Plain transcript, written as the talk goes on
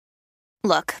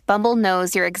Look, Bumble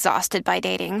knows you're exhausted by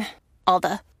dating. All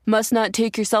the, must not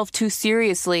take yourself too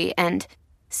seriously, and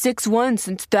 6'1"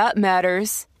 since that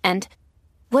matters. And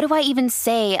what do I even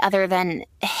say other than,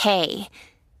 hey?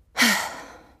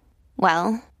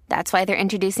 Well, that's why they're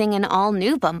introducing an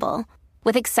all-new Bumble,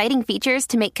 with exciting features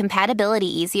to make compatibility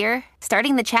easier,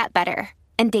 starting the chat better,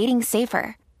 and dating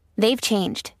safer. They've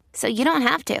changed, so you don't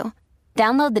have to.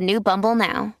 Download the new Bumble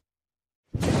now.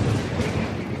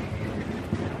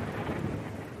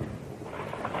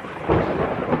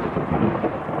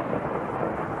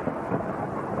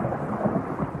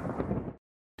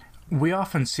 We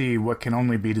often see what can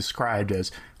only be described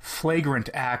as flagrant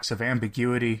acts of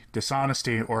ambiguity,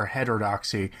 dishonesty, or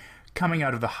heterodoxy coming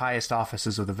out of the highest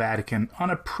offices of the Vatican on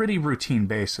a pretty routine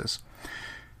basis.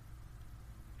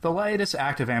 The latest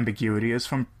act of ambiguity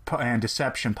and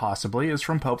deception possibly is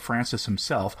from Pope Francis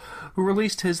himself, who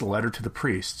released his letter to the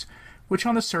priests, which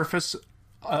on the surface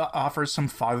offers some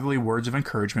fatherly words of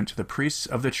encouragement to the priests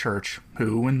of the Church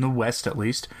who, in the West at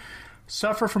least,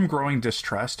 suffer from growing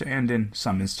distrust and, in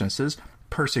some instances,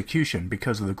 persecution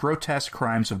because of the grotesque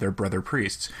crimes of their brother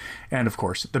priests, and, of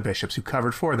course, the bishops who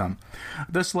covered for them.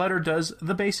 This letter does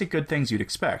the basic good things you'd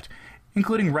expect,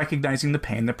 including recognizing the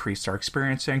pain the priests are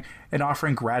experiencing and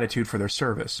offering gratitude for their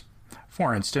service.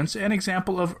 For instance, an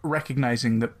example of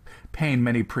recognizing the pain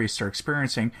many priests are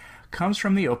experiencing comes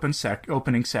from the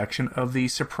opening section of the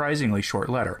surprisingly short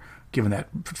letter, given that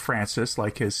Francis,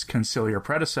 like his conciliar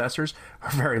predecessors,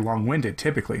 are very long-winded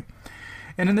typically.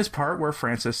 And in this part where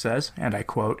Francis says, and I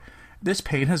quote, "This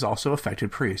pain has also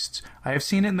affected priests. I have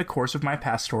seen it in the course of my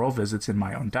pastoral visits in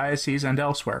my own diocese and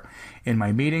elsewhere, in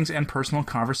my meetings and personal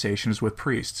conversations with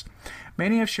priests.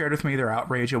 Many have shared with me their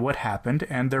outrage at what happened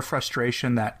and their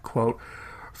frustration that, quote,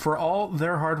 for all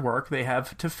their hard work, they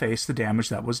have to face the damage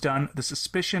that was done, the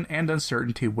suspicion and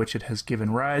uncertainty which it has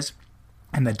given rise,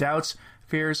 and the doubts,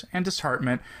 fears, and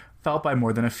disheartenment felt by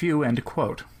more than a few," end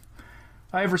quote.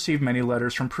 I have received many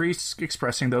letters from priests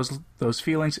expressing those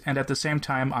feelings, and at the same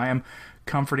time I am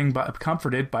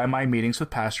comforted by my meetings with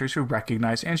pastors who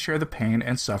recognize and share the pain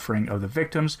and suffering of the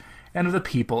victims and of the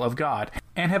people of God,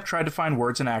 and have tried to find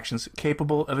words and actions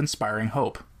capable of inspiring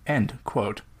hope, end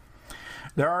quote.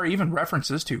 There are even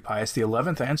references to Pius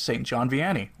XI and St. John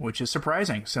Vianney, which is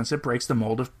surprising, since it breaks the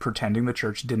mold of pretending the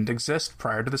Church didn't exist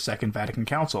prior to the Second Vatican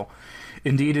Council.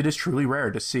 Indeed, it is truly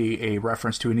rare to see a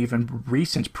reference to an even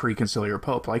recent preconciliar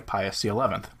pope like Pius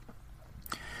XI.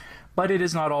 But it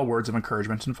is not all words of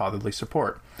encouragement and fatherly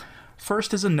support.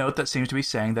 First is a note that seems to be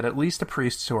saying that at least the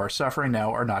priests who are suffering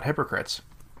now are not hypocrites.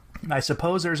 I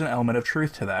suppose there's an element of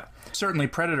truth to that. Certainly,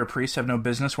 predator priests have no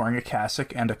business wearing a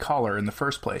cassock and a collar in the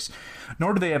first place,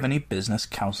 nor do they have any business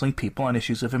counseling people on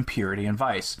issues of impurity and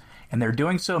vice, and their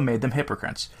doing so made them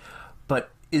hypocrites. But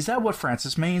is that what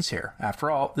Francis means here? After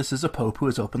all, this is a pope who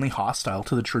is openly hostile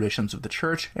to the traditions of the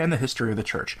Church and the history of the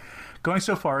Church, going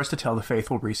so far as to tell the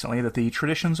faithful recently that the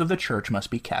traditions of the Church must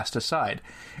be cast aside,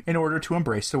 in order to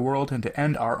embrace the world and to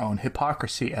end our own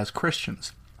hypocrisy as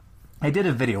Christians. I did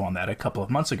a video on that a couple of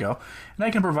months ago, and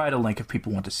I can provide a link if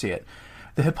people want to see it.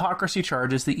 The hypocrisy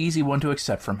charge is the easy one to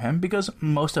accept from him because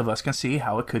most of us can see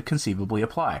how it could conceivably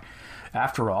apply.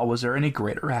 After all, was there any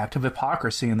greater act of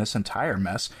hypocrisy in this entire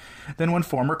mess than when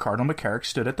former Cardinal McCarrick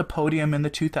stood at the podium in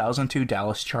the 2002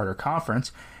 Dallas Charter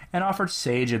Conference and offered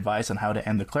sage advice on how to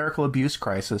end the clerical abuse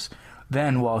crisis,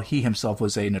 then while he himself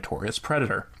was a notorious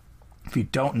predator? If you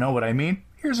don't know what I mean,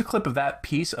 here's a clip of that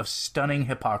piece of stunning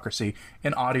hypocrisy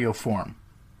in audio form.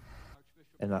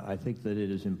 And I think that it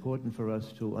is important for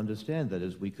us to understand that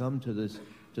as we come to this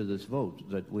vote,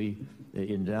 that we,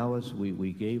 in Dallas,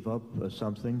 we gave up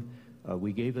something.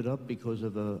 We gave it up because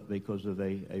of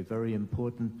a very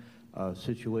important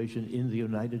situation in the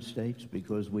United States,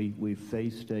 because we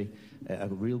faced a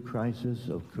real crisis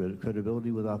of credibility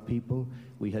with our people.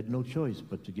 We had no choice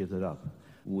but to give it up.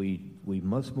 We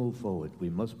must move forward.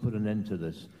 We must put an end to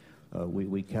this.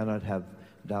 We cannot have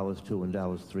Dallas 2 and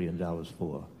Dallas 3 and Dallas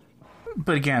 4.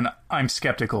 But again, I'm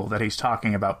skeptical that he's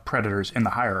talking about predators in the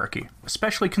hierarchy,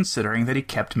 especially considering that he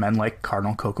kept men like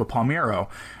Cardinal Coco Palmiero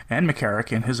and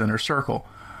McCarrick in his inner circle.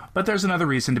 But there's another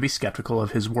reason to be skeptical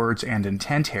of his words and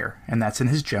intent here, and that's in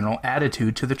his general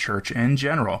attitude to the Church in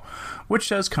general, which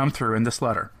does come through in this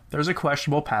letter. There's a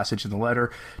questionable passage in the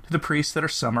letter to the priests that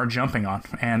some are jumping on,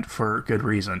 and for good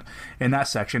reason. In that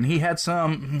section, he had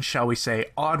some, shall we say,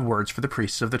 odd words for the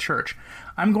priests of the Church.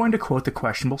 I'm going to quote the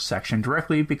questionable section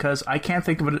directly because I can't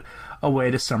think of a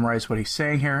way to summarize what he's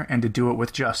saying here and to do it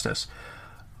with justice.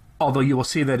 Although you will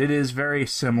see that it is very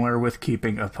similar with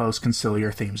keeping of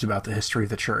post-conciliar themes about the history of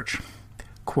the Church.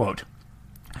 Quote,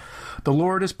 The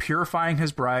Lord is purifying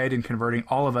his bride and converting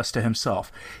all of us to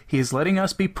himself. He is letting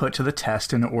us be put to the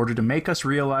test in order to make us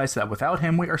realize that without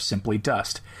him we are simply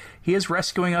dust. He is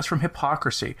rescuing us from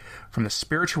hypocrisy, from the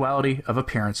spirituality of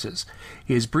appearances.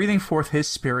 He is breathing forth his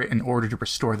spirit in order to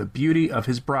restore the beauty of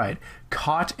his bride,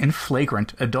 caught in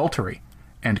flagrant adultery."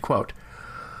 End quote.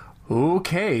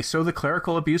 Okay, so the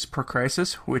clerical abuse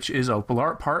crisis, which is a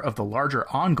part of the larger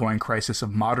ongoing crisis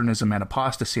of modernism and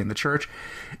apostasy in the church,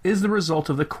 is the result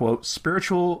of the, quote,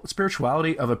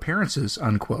 spirituality of appearances,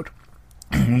 unquote.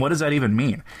 What does that even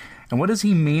mean? And what does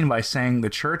he mean by saying the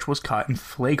church was caught in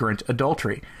flagrant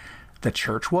adultery? The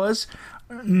church was?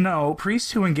 No,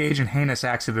 priests who engage in heinous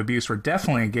acts of abuse were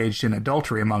definitely engaged in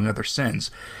adultery, among other sins,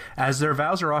 as their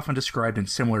vows are often described in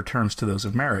similar terms to those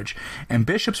of marriage, and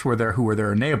bishops were there who were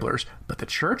their enablers, but the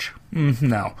church?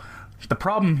 No. The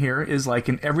problem here is, like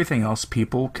in everything else,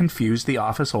 people confuse the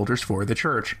office holders for the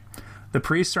church. The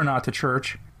priests are not the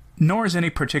church, nor is any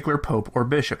particular pope or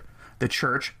bishop. The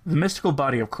church, the mystical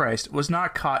body of Christ, was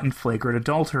not caught in flagrant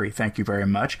adultery, thank you very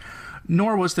much,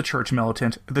 nor was the church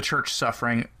militant, the church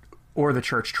suffering, or the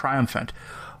church triumphant.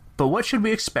 But what should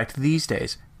we expect these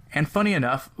days? And funny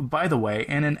enough, by the way,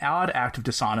 in an odd act of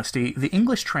dishonesty, the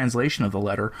English translation of the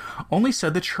letter only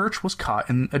said the church was caught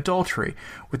in adultery,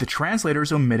 with the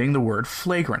translators omitting the word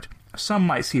flagrant. Some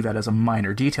might see that as a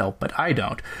minor detail, but I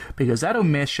don't, because that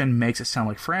omission makes it sound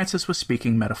like Francis was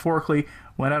speaking metaphorically,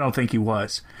 when I don't think he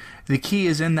was. The key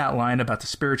is in that line about the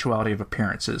spirituality of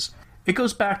appearances. It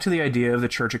goes back to the idea of the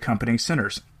church accompanying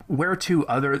sinners. Where to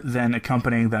other than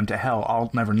accompanying them to hell, I'll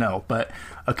never know, but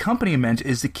accompaniment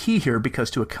is the key here,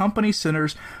 because to accompany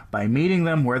sinners by meeting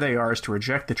them where they are is to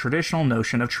reject the traditional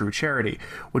notion of true charity,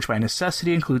 which by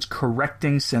necessity includes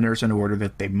correcting sinners in order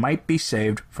that they might be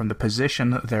saved from the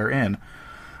position they're in.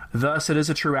 Thus, it is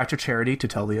a true act of charity to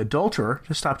tell the adulterer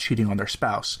to stop cheating on their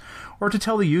spouse, or to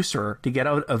tell the usurer to get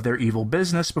out of their evil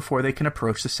business before they can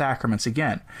approach the sacraments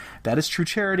again. That is true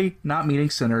charity, not meeting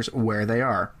sinners where they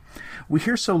are. We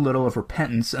hear so little of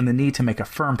repentance and the need to make a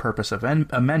firm purpose of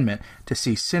amendment to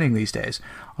cease sinning these days,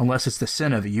 unless it's the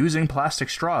sin of using plastic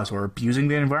straws or abusing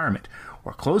the environment,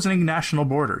 or closing national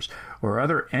borders, or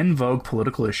other en vogue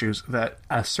political issues that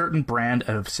a certain brand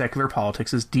of secular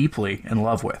politics is deeply in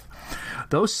love with.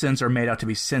 Those sins are made out to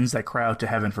be sins that cry out to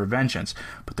heaven for vengeance,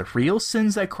 but the real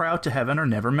sins that cry out to heaven are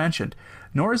never mentioned,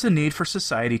 nor is the need for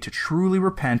society to truly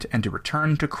repent and to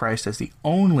return to Christ as the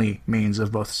only means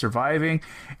of both surviving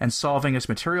and solving its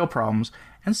material problems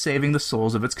and saving the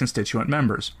souls of its constituent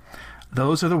members.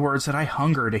 Those are the words that I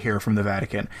hunger to hear from the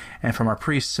Vatican and from our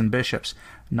priests and bishops.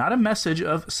 Not a message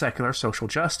of secular social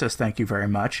justice, thank you very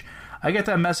much. I get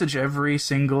that message every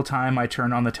single time I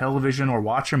turn on the television or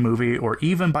watch a movie or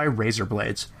even buy razor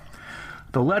blades.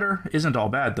 The letter isn't all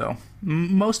bad, though.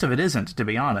 Most of it isn't, to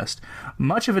be honest.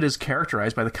 Much of it is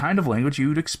characterized by the kind of language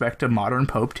you'd expect a modern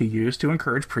pope to use to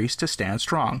encourage priests to stand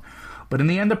strong. But in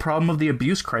the end, the problem of the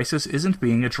abuse crisis isn't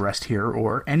being addressed here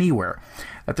or anywhere.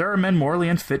 That there are men morally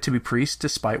unfit to be priests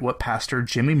despite what Pastor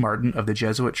Jimmy Martin of the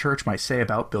Jesuit Church might say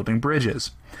about building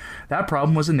bridges. That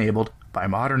problem was enabled by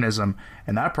modernism,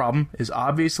 and that problem is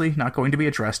obviously not going to be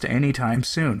addressed anytime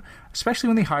soon, especially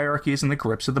when the hierarchy is in the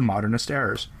grips of the modernist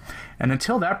errors. And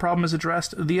until that problem is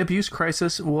addressed, the abuse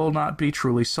crisis will not be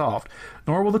truly solved,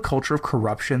 nor will the culture of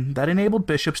corruption that enabled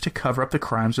bishops to cover up the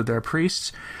crimes of their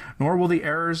priests, nor will the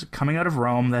errors coming out of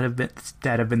Rome that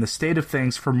have been the state of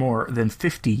things for more than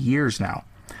 50 years now.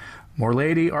 More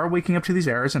laity are waking up to these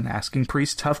errors and asking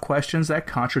priests tough questions that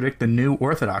contradict the new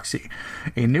orthodoxy,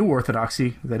 a new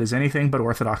orthodoxy that is anything but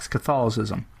Orthodox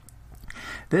Catholicism.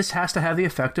 This has to have the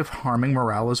effect of harming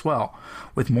morale as well,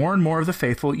 with more and more of the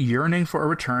faithful yearning for a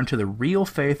return to the real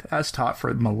faith as taught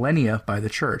for millennia by the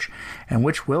Church, and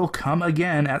which will come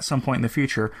again at some point in the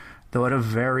future, though at a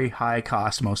very high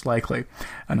cost most likely.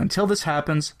 And until this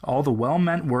happens, all the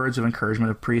well-meant words of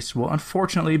encouragement of priests will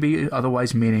unfortunately be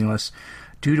otherwise meaningless,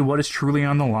 due to what is truly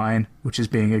on the line, which is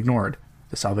being ignored,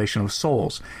 the salvation of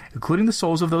souls, including the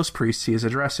souls of those priests he is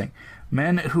addressing,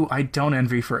 men who I don't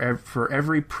envy, for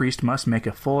every priest must make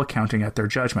a full accounting at their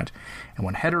judgment, and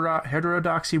when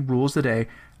heterodoxy rules the day,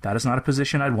 that is not a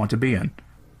position I'd want to be in.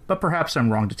 But perhaps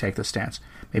I'm wrong to take this stance.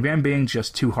 Maybe I'm being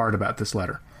just too hard about this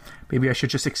letter. Maybe I should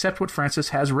just accept what Francis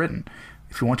has written.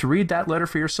 If you want to read that letter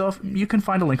for yourself, you can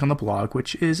find a link on the blog,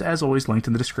 which is, as always, linked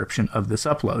in the description of this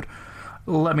upload.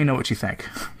 Let me know what you think.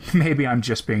 Maybe I'm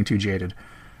just being too jaded.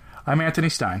 I'm Anthony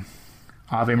Stein.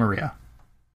 Ave Maria.